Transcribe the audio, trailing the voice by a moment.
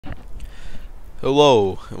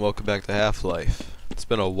Hello, and welcome back to Half-Life. It's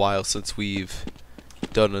been a while since we've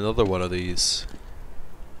done another one of these.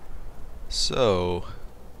 So,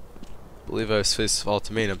 I believe I was faced with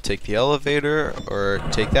ultimatum. Take the elevator, or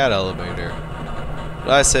take that elevator. But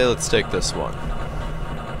I say let's take this one.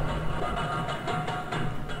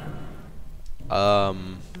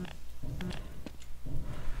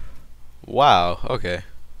 Wow, okay.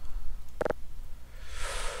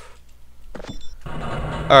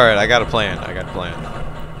 Alright, I got a plan.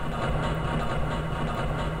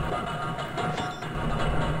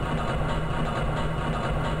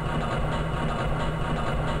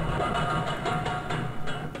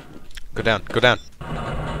 Go down.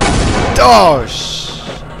 Oh,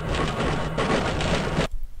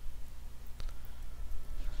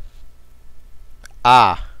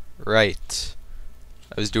 Ah, right.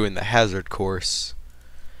 I was doing the hazard course.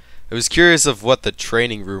 I was curious of what the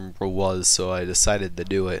training room was, so I decided to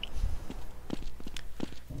do it.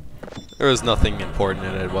 There was nothing important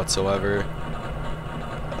in it whatsoever.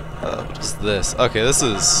 What is this? Okay, this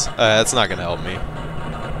is... that's not gonna help me.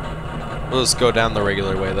 We'll just go down the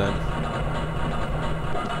regular way then.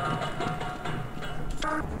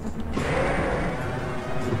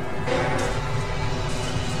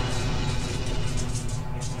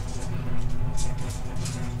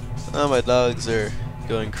 Oh, my dogs are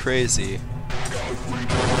going crazy.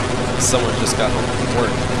 Someone just got home from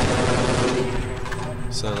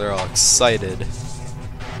work, so they're all excited.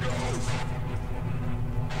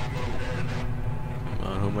 Come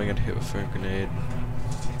on, who am I gonna hit with a grenade?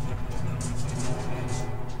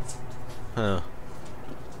 Huh.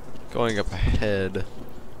 Going up ahead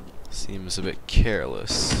seems a bit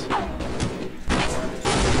careless.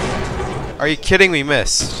 Are you kidding me,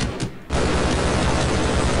 missed?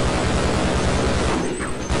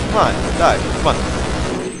 Come on, die, come on.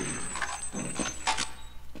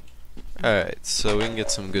 Alright, so we can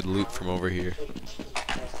get some good loot from over here.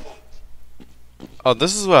 Oh,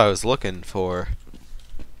 this is what I was looking for.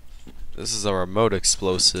 This is a remote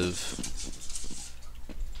explosive.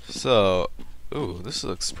 So, ooh, this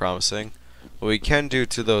looks promising. What we can do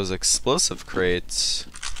to those explosive crates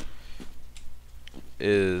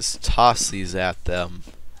is toss these at them.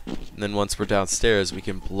 And then once we're downstairs, we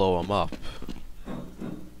can blow them up.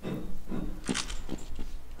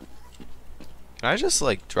 Can I just,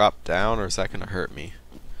 like, drop down, or is that gonna hurt me?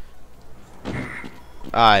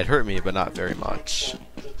 Ah, it hurt me, but not very much.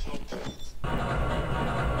 But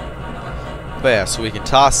yeah, so we can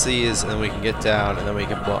toss these, and then we can get down, and then we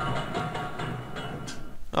can blow...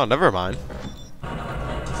 Oh, never mind.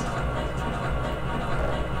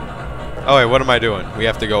 Oh wait, what am I doing? We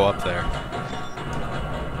have to go up there.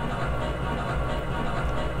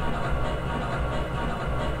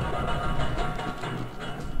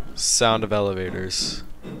 Sound of elevators.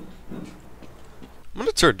 I'm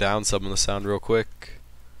gonna turn down some of the sound real quick.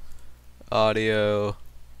 Audio.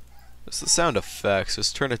 Just the sound effects.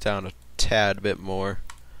 Just turn it down a tad bit more.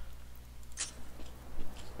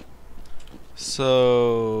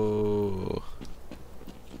 So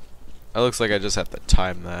it looks like I just have to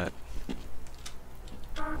time that.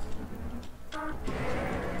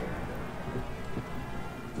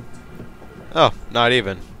 Oh, not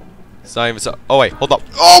even. It's not even so. Oh wait, hold up.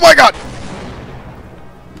 Oh my god!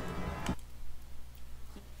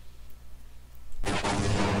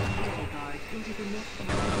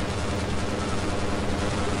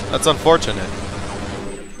 That's unfortunate.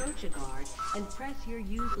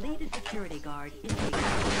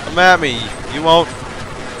 Come at me. You won't.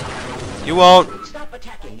 You won't. Stop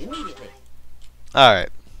attacking immediately. Alright.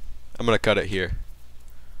 I'm gonna cut it here.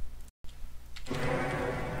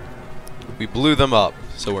 We blew them up,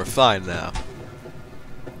 so we're fine now.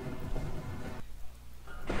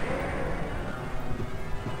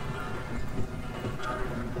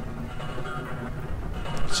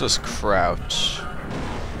 Let's just crouch.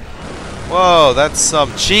 Whoa, that's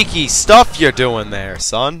some cheeky stuff you're doing there,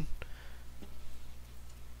 son.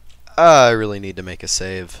 I really need to make a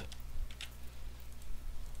save.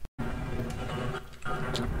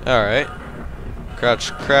 Alright.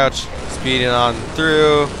 Crouch, crouch. Speeding on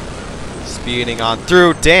through. Speeding on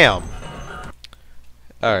through. Damn.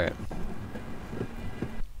 Alright.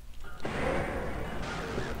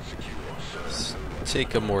 Let's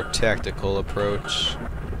take a more tactical approach.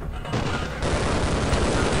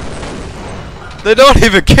 They don't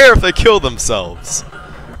even care if they kill themselves.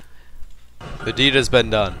 The deed has been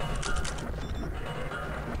done.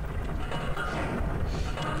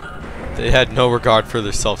 They had no regard for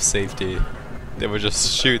their self-safety. They would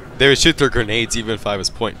just shoot. They would shoot their grenades even if I was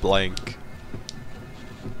point blank.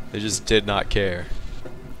 They just did not care.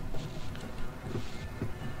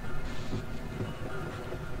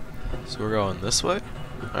 So we're going this way?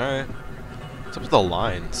 Alright. What's up with the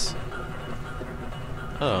lines?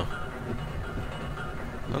 Oh.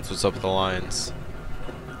 That's what's up with the lines.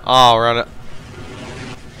 Oh, we're on it.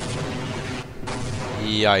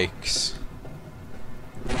 Yikes.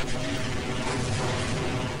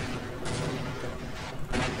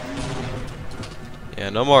 Yeah,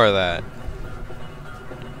 no more of that.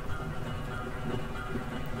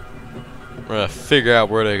 We're gonna figure out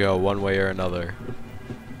where to go one way or another.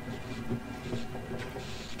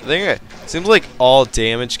 I think it seems like all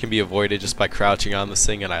damage can be avoided just by crouching on this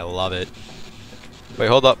thing, and I love it. Wait,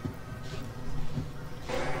 hold up.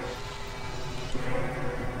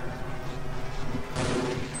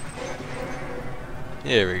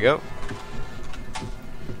 Here we go.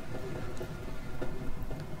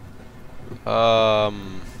 Huh.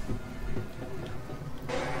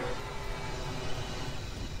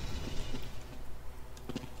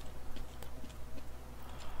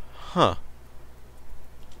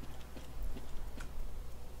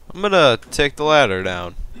 I'm gonna take the ladder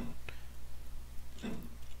down.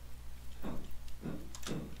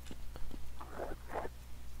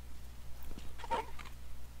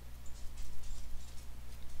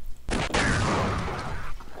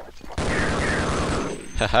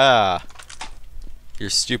 Haha. Your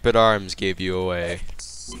stupid arms gave you away.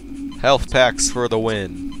 Health packs for the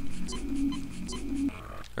win.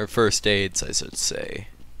 Or first aids, I should say.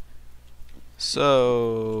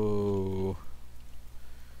 So...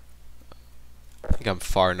 I think I'm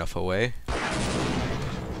far enough away.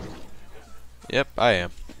 Yep, I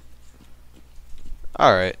am.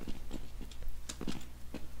 Alright.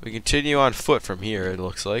 We continue on foot from here, it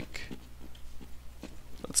looks like.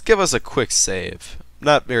 Let's give us a quick save. I'm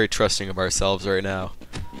not very trusting of ourselves right now.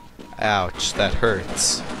 Ouch, that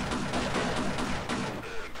hurts.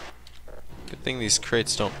 Good thing these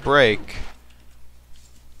crates don't break.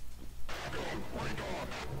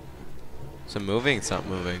 Is it moving? It's not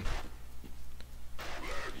moving.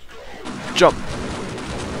 Jump!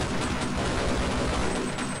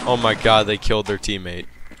 Oh my god, they killed their teammate.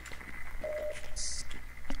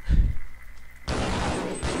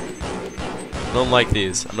 I don't like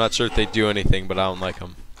these. I'm not sure if they do anything, but I don't like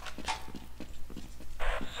them.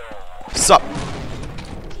 Sup?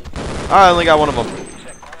 I only got one of them.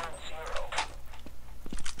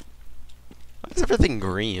 Why is everything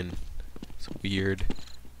green? It's weird.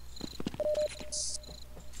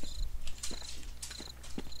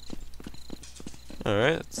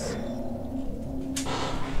 Alright.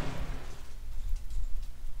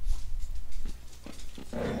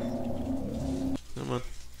 Come on.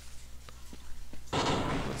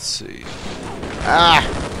 Let's see. Ah!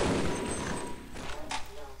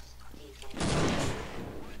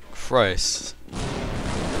 Christ.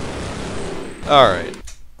 Alright.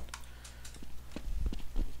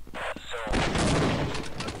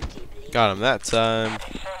 Got him that time.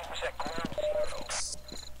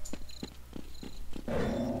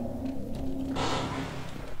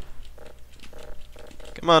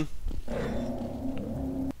 Come on.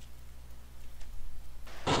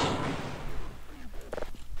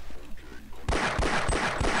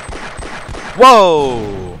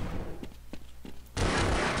 Whoa!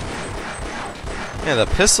 Man, the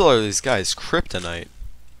pistol or these guys kryptonite.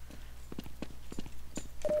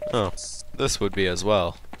 Oh, this would be as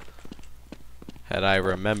well. Had I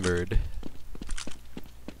remembered.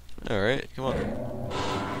 Alright, come on.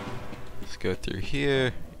 Let's go through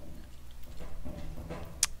here.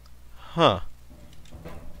 Huh.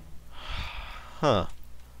 Huh.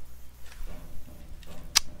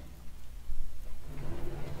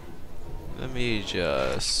 Let me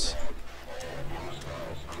just...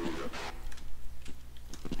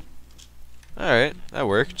 Alright, that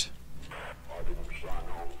worked.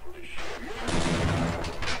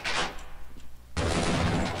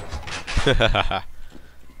 Hahaha.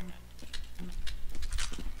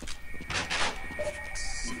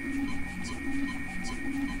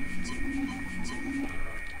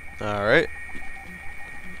 Alright.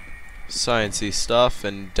 Sciencey stuff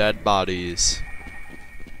and dead bodies.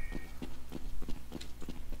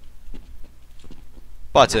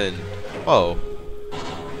 Button. Whoa.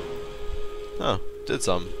 Oh, did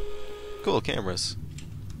some. Cool cameras.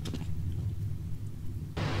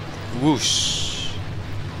 Whoosh.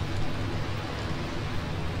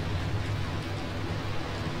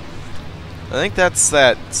 I think that's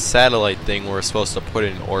that satellite thing we're supposed to put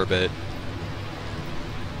in orbit.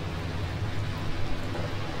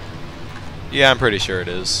 Yeah, I'm pretty sure it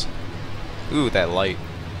is. Ooh, that light.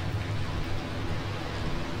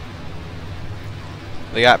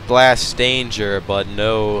 They got blast danger, but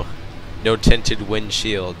no tinted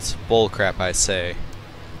windshields. Bullcrap, I say.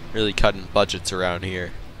 Really cutting budgets around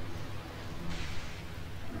here.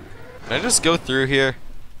 Can I just go through here?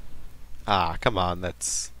 Ah, come on,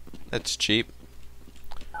 that's cheap.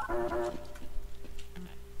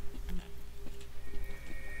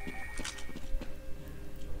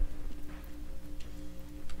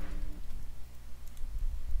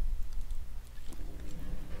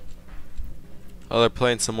 Oh, they're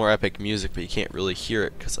playing some more epic music, but you can't really hear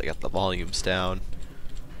it because I got the volumes down.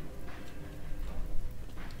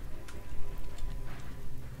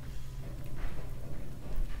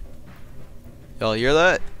 Y'all hear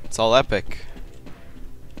that? It's all epic.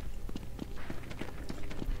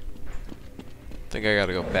 I think I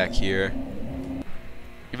gotta go back here.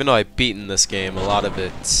 Even though I've beaten this game, a lot of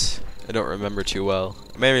it I don't remember too well.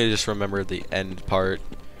 Maybe I just remember the end part.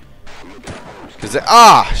 Cause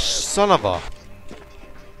son of a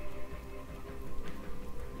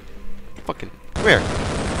fucking come here.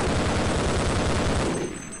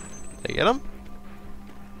 Did I get him?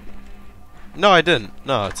 No, I didn't.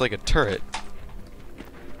 No, it's like a turret.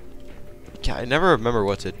 Yeah, I never remember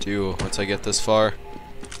what to do once I get this far.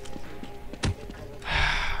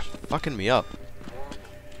 Fucking me up.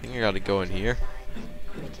 I think I gotta go in here.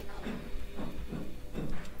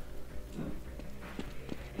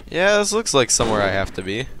 Yeah, this looks like somewhere I have to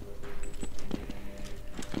be.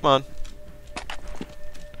 Come on.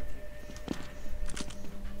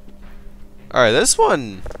 Alright, this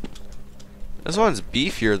one's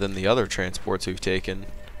beefier than the other transports we've taken.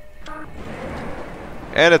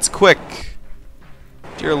 And it's quick.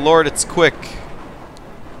 Dear Lord, it's quick.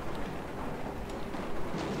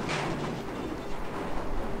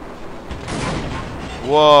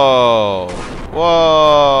 Whoa.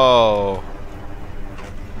 Whoa.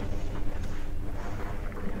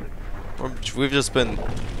 We've just been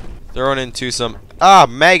thrown into some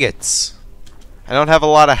maggots. I don't have a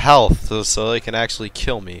lot of health, so they can actually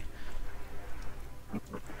kill me.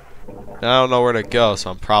 And I don't know where to go,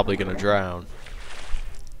 so I'm probably gonna drown.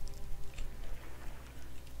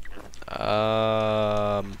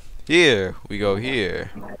 Here we go.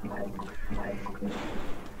 Here.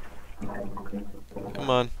 Come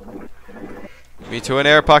on. Me to an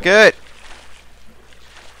air pocket.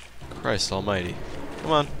 Christ Almighty.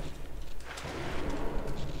 Come on.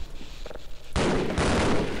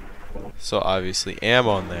 So obviously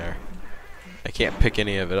ammo in there. I can't pick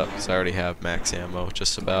any of it up because I already have max ammo,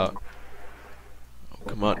 just about. Oh,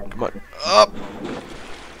 come on, come on, up!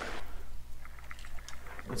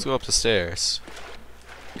 Let's go up the stairs.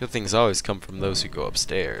 Good things always come from those who go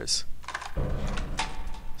upstairs.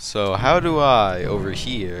 So how do I, over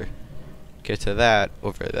here, get to that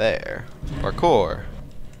over there? Parkour.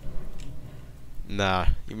 Nah,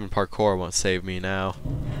 even parkour won't save me now.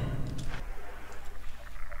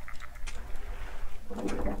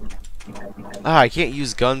 I can't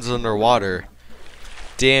use guns underwater.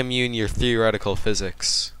 Damn you and your theoretical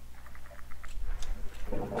physics.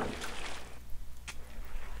 I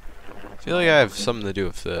feel like I have something to do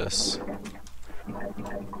with this.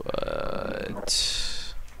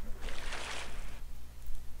 But...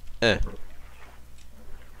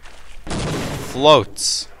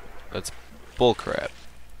 Floats. That's bullcrap.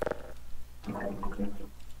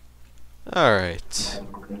 Alright.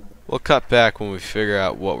 We'll cut back when we figure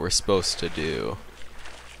out what we're supposed to do.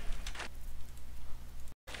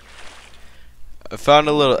 I found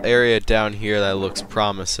a little area down here that looks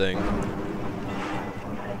promising.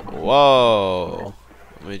 Whoa.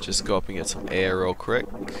 Let me just go up and get some air real quick.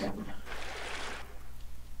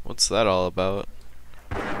 What's that all about?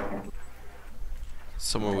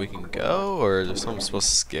 Somewhere we can go? Or is there something supposed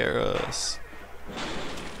to scare us?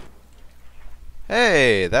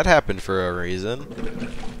 Hey, that happened for a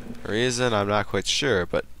reason. A reason I'm not quite sure,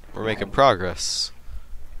 but we're making progress.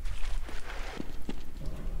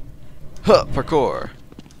 Huh, parkour.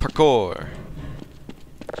 Parkour.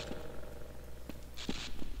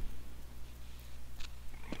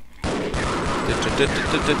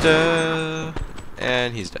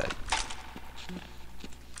 And he's dead.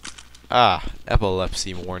 Ah,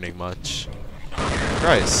 epilepsy warning much.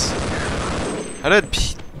 Christ. How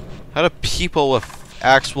did people with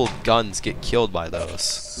actual guns get killed by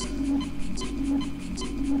those?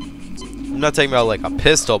 I'm not talking about like a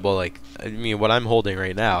pistol, but like I mean what I'm holding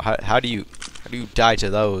right now. How do you die to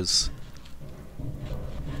those?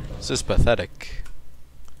 This is pathetic.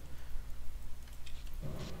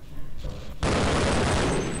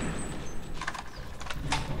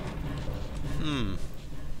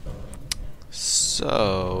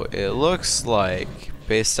 So it looks like,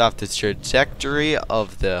 based off the trajectory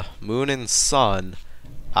of the moon and sun,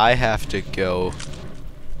 I have to go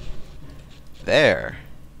there.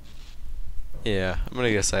 Yeah, I'm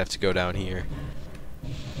gonna guess I have to go down here.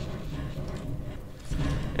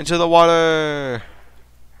 Into the water!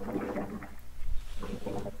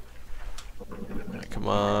 Come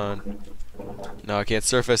on. No, I can't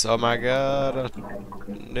surface. Oh my god.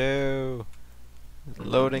 No.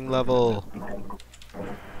 Loading level.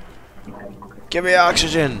 Give me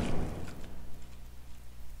oxygen!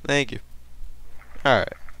 Thank you.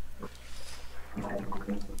 Alright.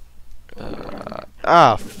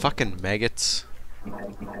 Fucking maggots.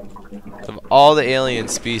 Of all the alien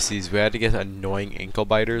species, we had to get annoying ankle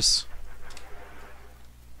biters.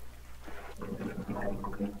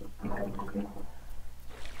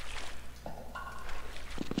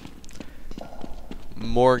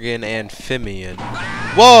 Morgan Amphibian.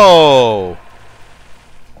 Whoa!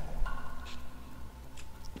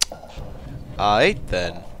 Alright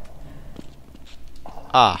then.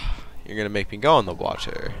 You're gonna make me go in the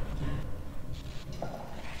water.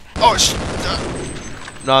 Oh,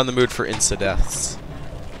 I'm not in the mood for insta-deaths.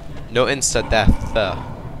 No insta-death.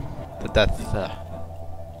 The death.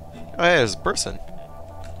 Oh, hey, there's a person.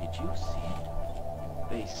 Did you see it?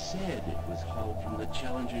 They said it was hauled from the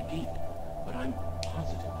Challenger Deep, but I'm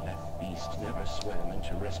positive that beast never swam in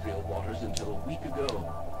terrestrial waters until a week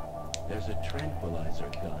ago. There's a tranquilizer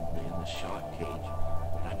gun in the shark cage,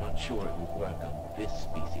 but I'm not sure it would work on this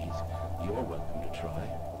species. You're welcome to try.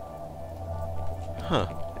 Huh.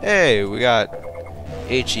 Hey, we got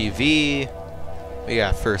HEV, we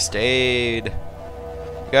got first aid,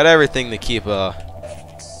 we got everything to keep a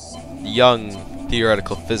young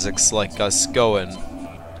theoretical physics like us going,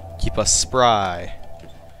 keep us spry.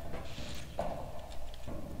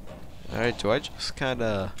 Alright, do I just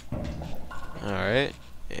kinda... Alright,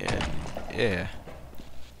 yeah.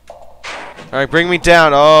 Alright, bring me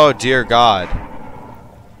down, oh dear god.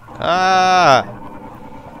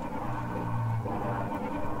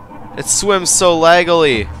 It swims so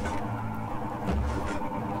laggily.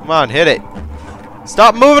 Come on, hit it.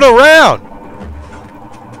 Stop moving around!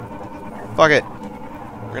 Fuck it.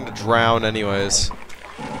 We're gonna drown anyways.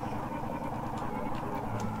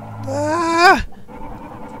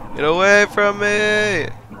 Get away from me!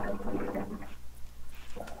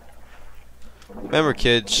 Remember,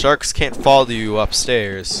 kids, sharks can't follow you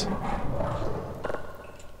upstairs.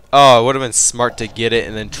 Oh, it would have been smart to get it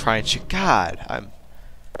and then try and shoot. God,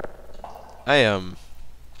 I am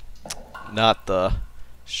not the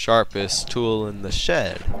sharpest tool in the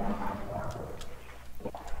shed.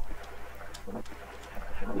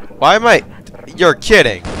 Why am I... You're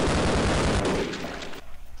kidding.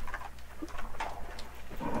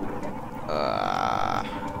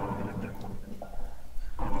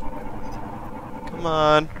 Come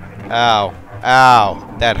on. Ow.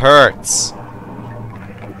 Ow. That hurts.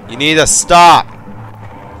 You need to stop.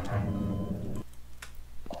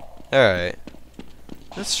 Alright.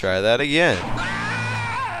 Let's try that again.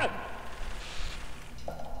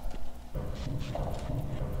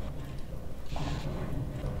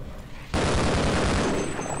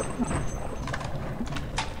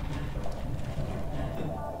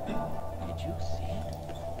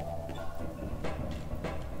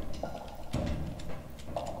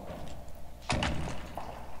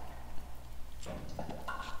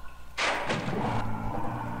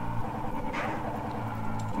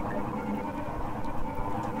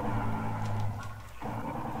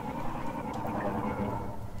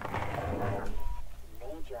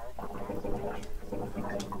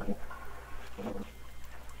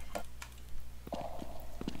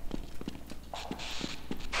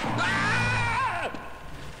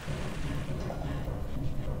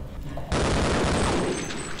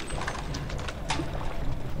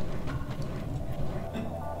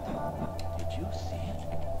 Did you see it?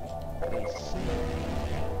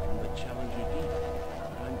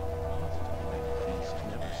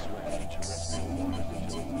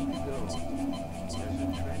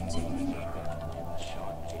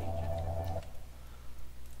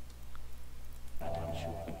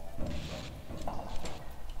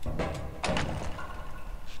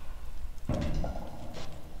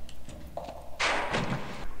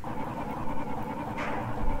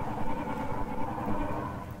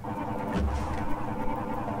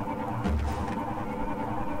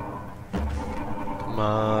 Come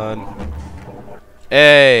on.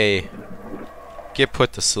 Hey! Get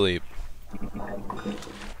put to sleep.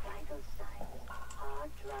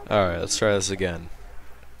 Alright, let's try this again.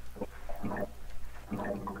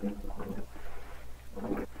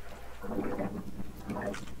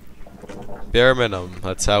 Bare minimum,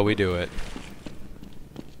 that's how we do it.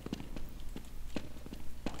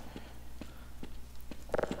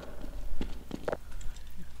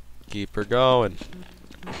 Keep her going.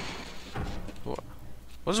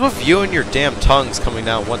 What's with you and your damn tongues coming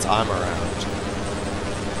down once I'm around?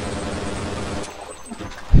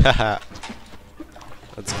 Haha.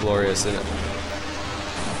 That's glorious, isn't it?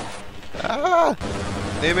 Ah!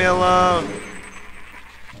 Leave me alone!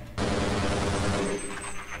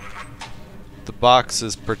 The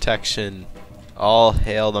box's protection. All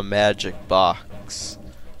hail the magic box.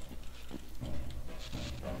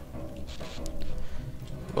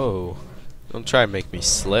 Whoa. Don't try and make me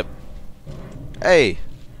slip. Hey!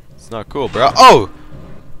 It's not cool, bro. Oh!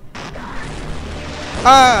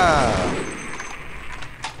 Ah!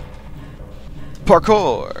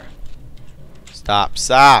 Parkour! Stop,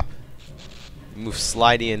 stop! You move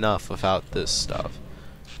slidey enough without this stuff.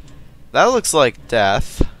 That looks like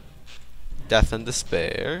death. Death and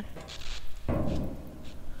despair.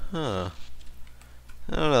 Huh.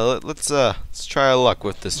 I don't know. Let's try our luck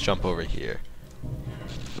with this jump over here.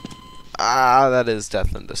 Ah, that is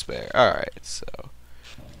death and despair. Alright, so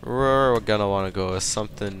we're gonna want to go with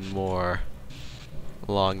something more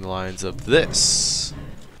along the lines of this.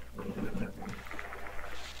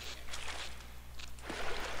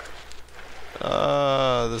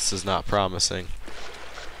 This is not promising.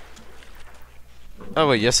 Oh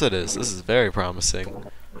wait, yes it is. This is very promising.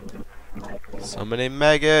 So many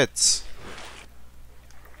maggots.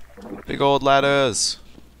 Big old ladders.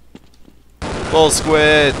 Bull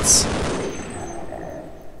squids.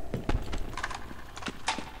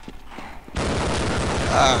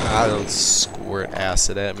 Ah, don't squirt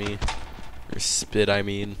acid at me. Or spit, I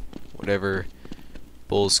mean. Whatever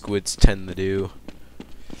bull squids tend to do.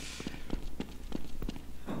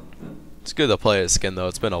 It's good to play as skin though,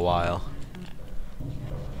 it's been a while.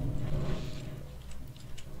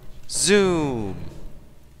 Zoom!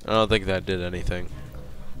 I don't think that did anything.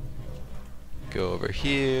 Go over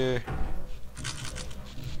here.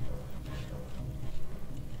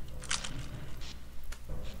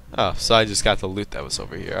 Oh, so I just got the loot that was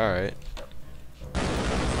over here. Alright.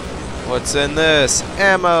 What's in this?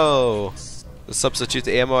 Ammo! The substitute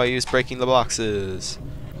the ammo I used breaking the boxes.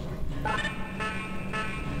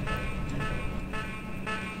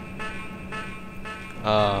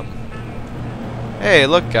 Hey,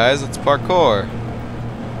 look guys, it's parkour.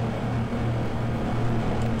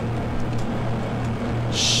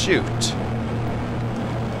 Shoot.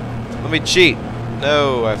 Let me cheat.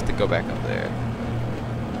 No, I have to go back up there.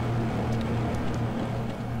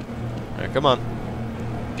 Alright, come on.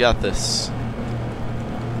 Got this.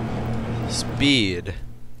 Speed.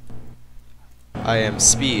 I am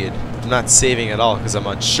speed. I'm not saving at all because I'm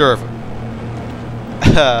unsure of it.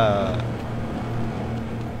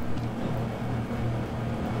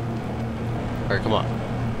 Alright, come on.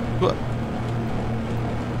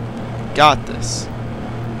 Got this.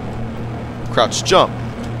 Crouch jump.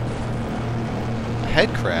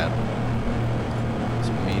 Head crab. That's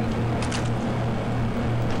mean.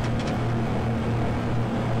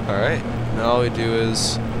 Alright. Now all we do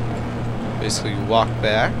is basically walk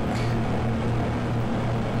back.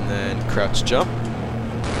 And then crouch jump.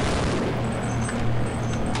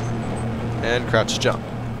 And crouch jump.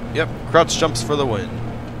 Yep, crouch jumps for the win.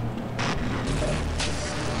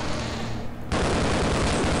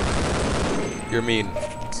 You're mean.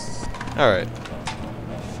 Alright.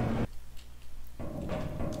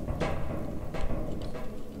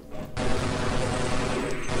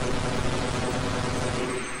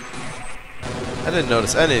 I didn't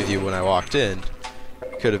notice any of you when I walked in.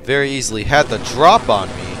 Could have very easily had the drop on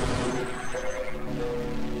me.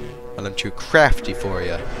 And I'm too crafty for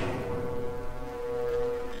you.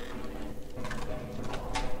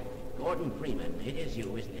 Gordon Freeman, it is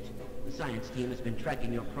you, isn't it? The science team has been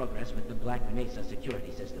tracking your progress with the Black Mesa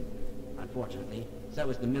security system. Unfortunately, so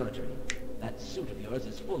is the military. That suit of yours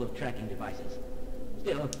is full of tracking devices.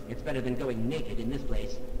 Still, it's better than going naked in this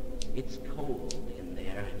place. It's cold in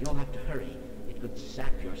there. You'll have to hurry. It could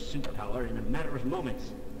sap your suit power in a matter of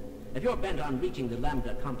moments. If you're bent on reaching the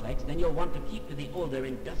Lambda complex, then you'll want to keep to the older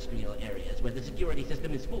industrial areas where the security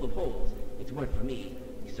system is full of holes. It's worked for me,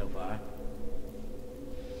 so far.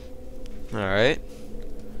 Alright.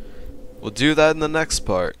 We'll do that in the next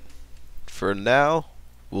part. For now,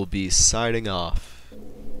 we'll be signing off.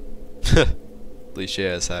 Cliche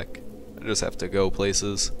as heck. I just have to go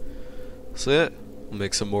places. So yeah, we'll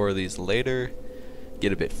make some more of these later.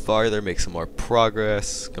 Get a bit farther, make some more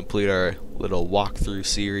progress. Complete our little walkthrough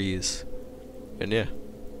series. And yeah.